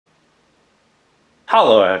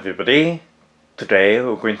Hello everybody! Today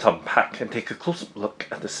we're going to unpack and take a close look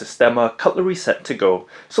at the Sistema Cutlery Set to Go.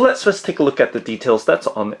 So let's first take a look at the details that's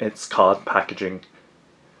on its card packaging.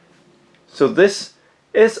 So this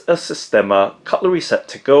is a Sistema Cutlery Set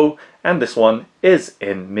to Go, and this one is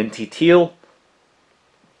in Minty Teal.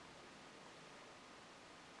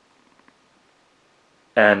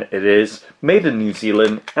 And it is made in New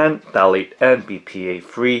Zealand and phthalate and BPA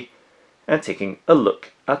free. And taking a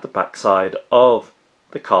look at the back side of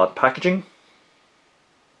the card packaging.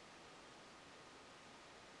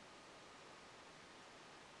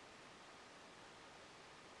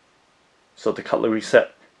 So the cutlery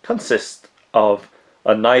set consists of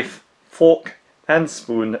a knife, fork and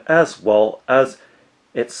spoon, as well as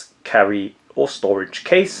its carry or storage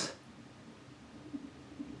case,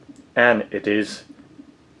 and it is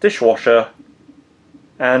dishwasher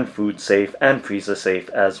and food safe and freezer safe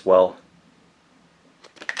as well.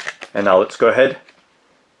 And now let's go ahead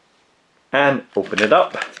and open it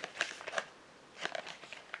up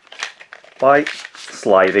by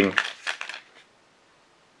sliding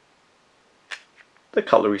the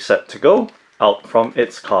cutlery set to go out from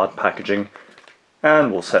its card packaging, and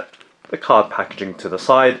we'll set the card packaging to the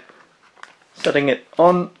side, setting it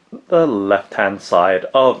on the left hand side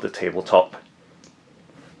of the tabletop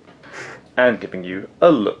and giving you a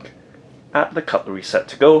look at the cutlery set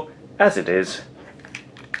to go as it is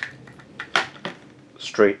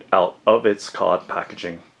straight out of its card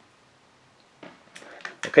packaging.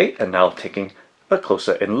 Okay, and now taking a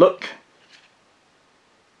closer in look.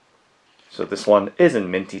 So this one is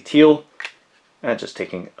in Minty Teal, and just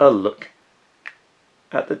taking a look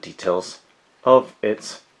at the details of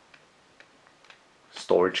its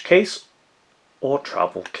storage case or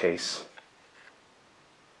travel case.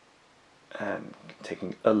 And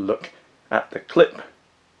taking a look at the clip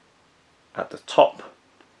at the top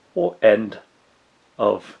or end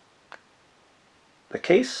of the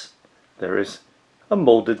case. There is a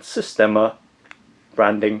molded Sistema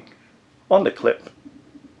branding on the clip,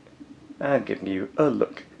 and giving you a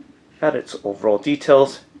look at its overall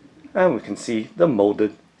details, and we can see the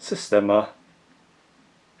molded Sistema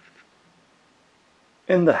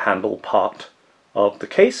in the handle part of the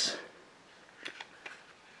case,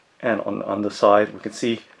 and on the underside we can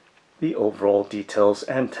see the overall details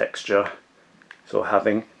and texture. So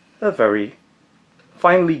having a very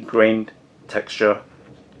finely grained texture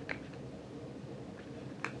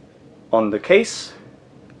on the case,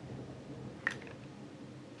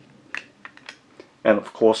 and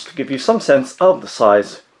of course to give you some sense of the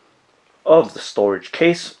size of the storage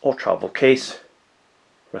case or travel case,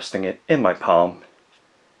 resting it in my palm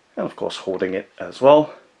and of course holding it as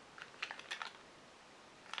well.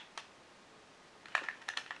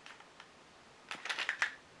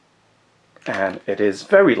 And it is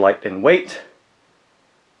very light in weight,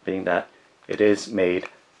 being that it is made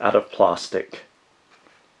out of plastic,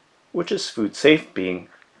 which is food safe, being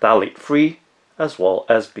phthalate free as well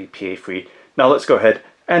as BPA free. Now let's go ahead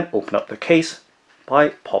and open up the case by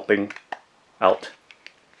popping out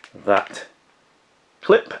that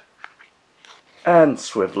clip and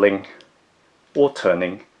swiveling or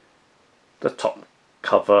turning the top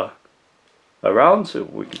cover around, so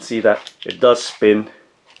we can see that it does spin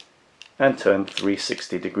and turn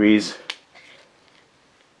 360 degrees.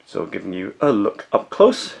 So giving you a look up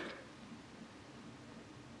close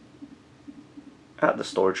at the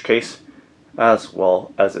storage case as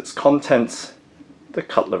well as its contents, the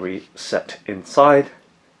cutlery set inside.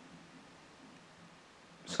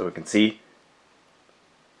 So we can see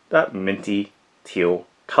that minty teal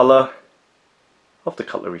color of the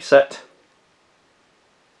cutlery set,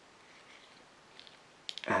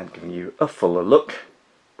 and giving you a fuller look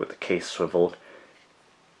with the case swiveled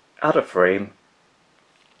out of frame.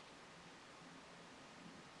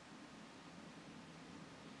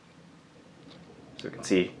 So you can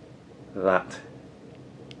see that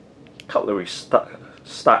cutlery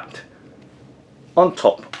stacked on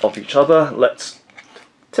top of each other. Let's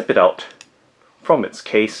tip it out from its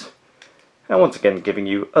case, and once again giving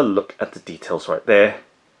you a look at the details right there,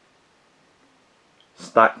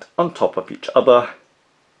 stacked on top of each other.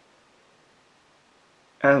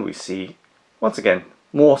 And we see once again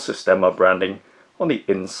more Sistema branding on the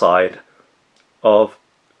inside of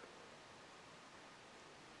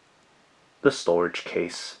the storage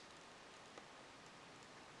case.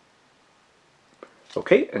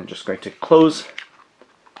 Okay, and just going to close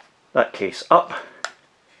that case up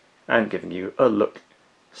and giving you a look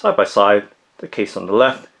side by side, the case on the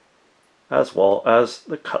left as well as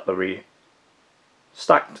the cutlery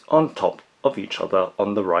stacked on top of each other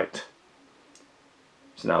on the right.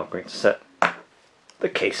 So now I'm going to set the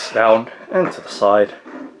case down and to the side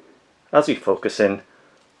as we focus in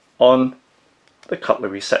on the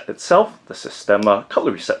cutlery set itself, the Sistema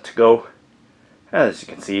Cutlery Set to Go. As you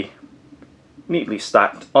can see, neatly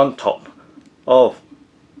stacked on top of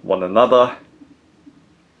one another.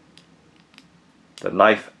 The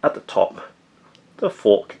knife at the top, the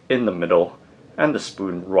fork in the middle, and the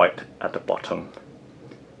spoon right at the bottom.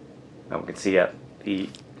 Now we can see at the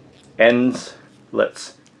ends,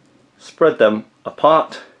 let's spread them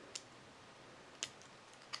apart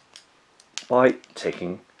by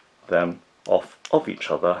taking them off of each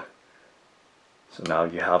other. So now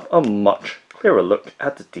you have a much clearer look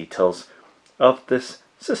at the details of this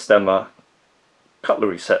Sistema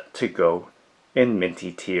Cutlery Set to Go in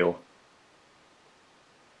Minty Teal.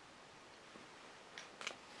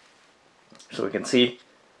 So we can see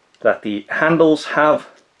that the handles have,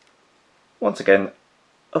 once again,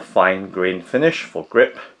 a fine grain finish for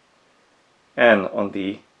grip, and on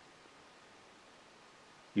the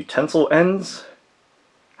utensil ends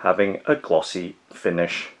having a glossy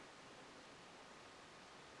finish.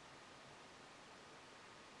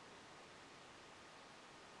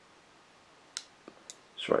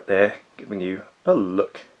 It's right there, giving you a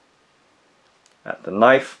look at the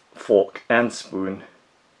knife, fork and spoon.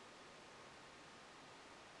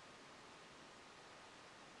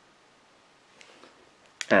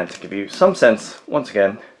 And to give you some sense, once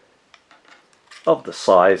again, of the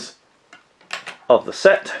size of the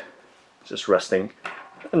set, just resting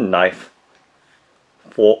a knife,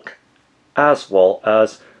 fork, as well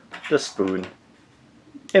as the spoon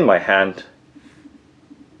in my hand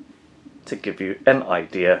to give you an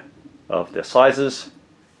idea of their sizes.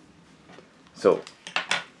 So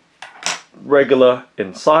regular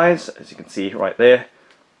in size, as you can see right there,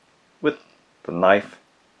 with the knife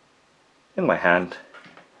in my hand,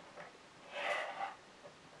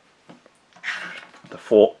 the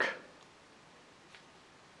fork,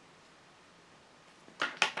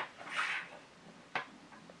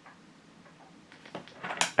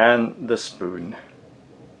 and the spoon.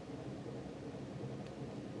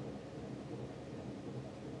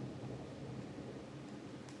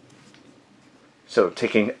 So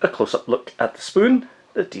taking a close-up look at the spoon,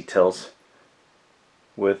 the details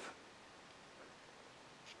with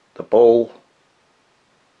the bowl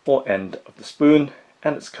or end of the spoon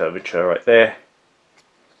and its curvature right there.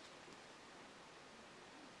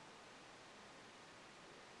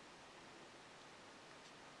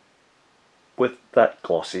 With that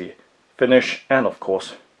glossy finish, and of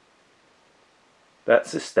course that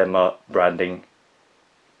Sistema branding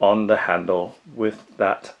on the handle with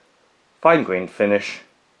that fine grain finish,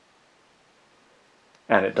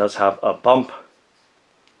 and it does have a bump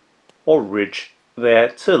or ridge there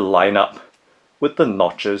to line up with the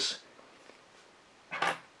notches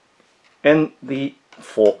in the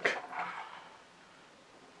fork.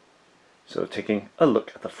 So taking a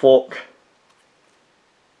look at the fork,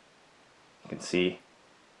 you can see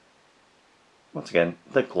once again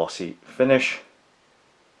the glossy finish,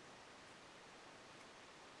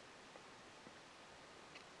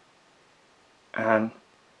 and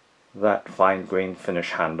that fine grain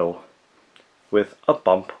finish handle with a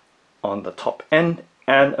bump on the top end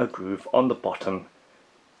and a groove on the bottom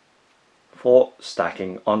for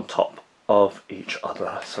stacking on top of each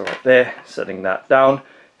other. So right there, setting that down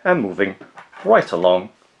and moving right along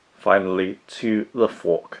finally to the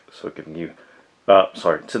fork. So giving you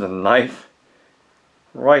to the knife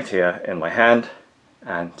right here in my hand,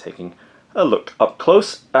 and taking a look up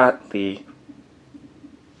close at the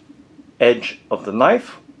edge of the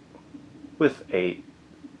knife with a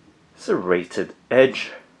serrated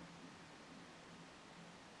edge,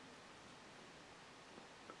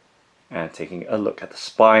 and taking a look at the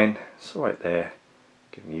spine. So right there,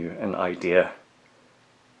 giving you an idea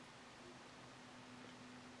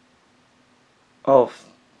of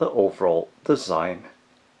the overall design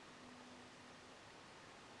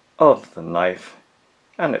of the knife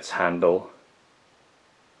and its handle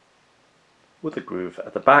with a groove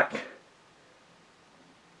at the back.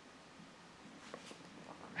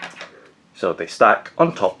 So they stack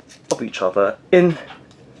on top of each other in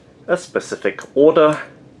a specific order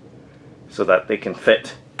so that they can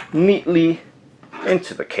fit neatly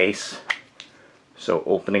into the case. So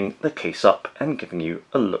opening the case up and giving you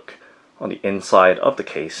a look on the inside of the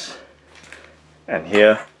case. And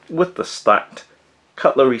here with the stacked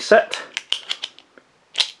cutlery set,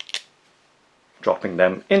 dropping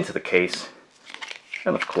them into the case,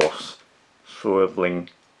 and of course swiveling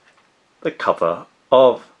the cover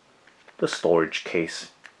of the storage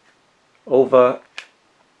case over,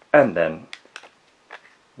 and then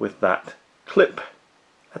with that clip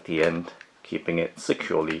at the end keeping it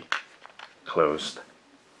securely closed.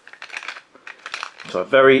 So a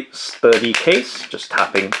very sturdy case, just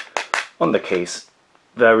tapping on the case,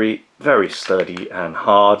 very, very sturdy and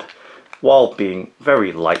hard, while being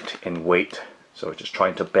very light in weight. So just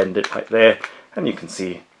trying to bend it right there, and you can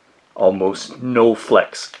see almost no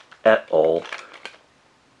flex at all,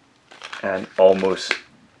 and almost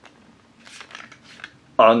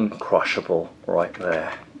uncrushable right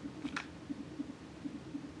there.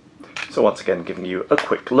 So once again, giving you a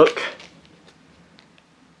quick look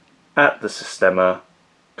at the Sistema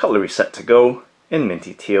Cutlery Set to Go in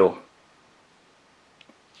Minty Teal,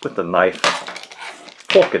 with the knife,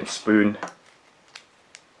 fork and spoon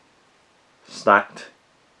stacked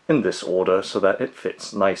in this order so that it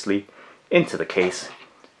fits nicely into the case,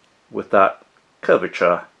 with that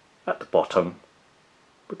curvature at the bottom,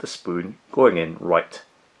 with the spoon going in right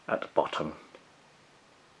at the bottom.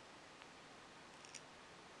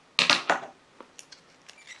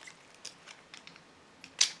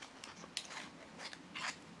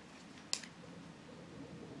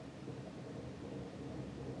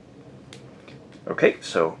 Okay,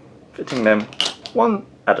 so fitting them one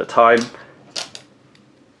at a time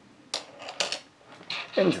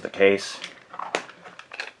into the case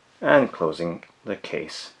and closing the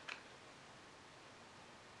case.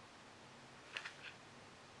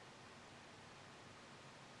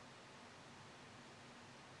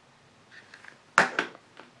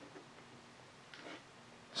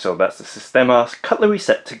 So that's the Sistema Cutlery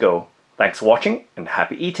Set to Go. Thanks for watching and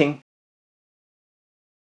happy eating!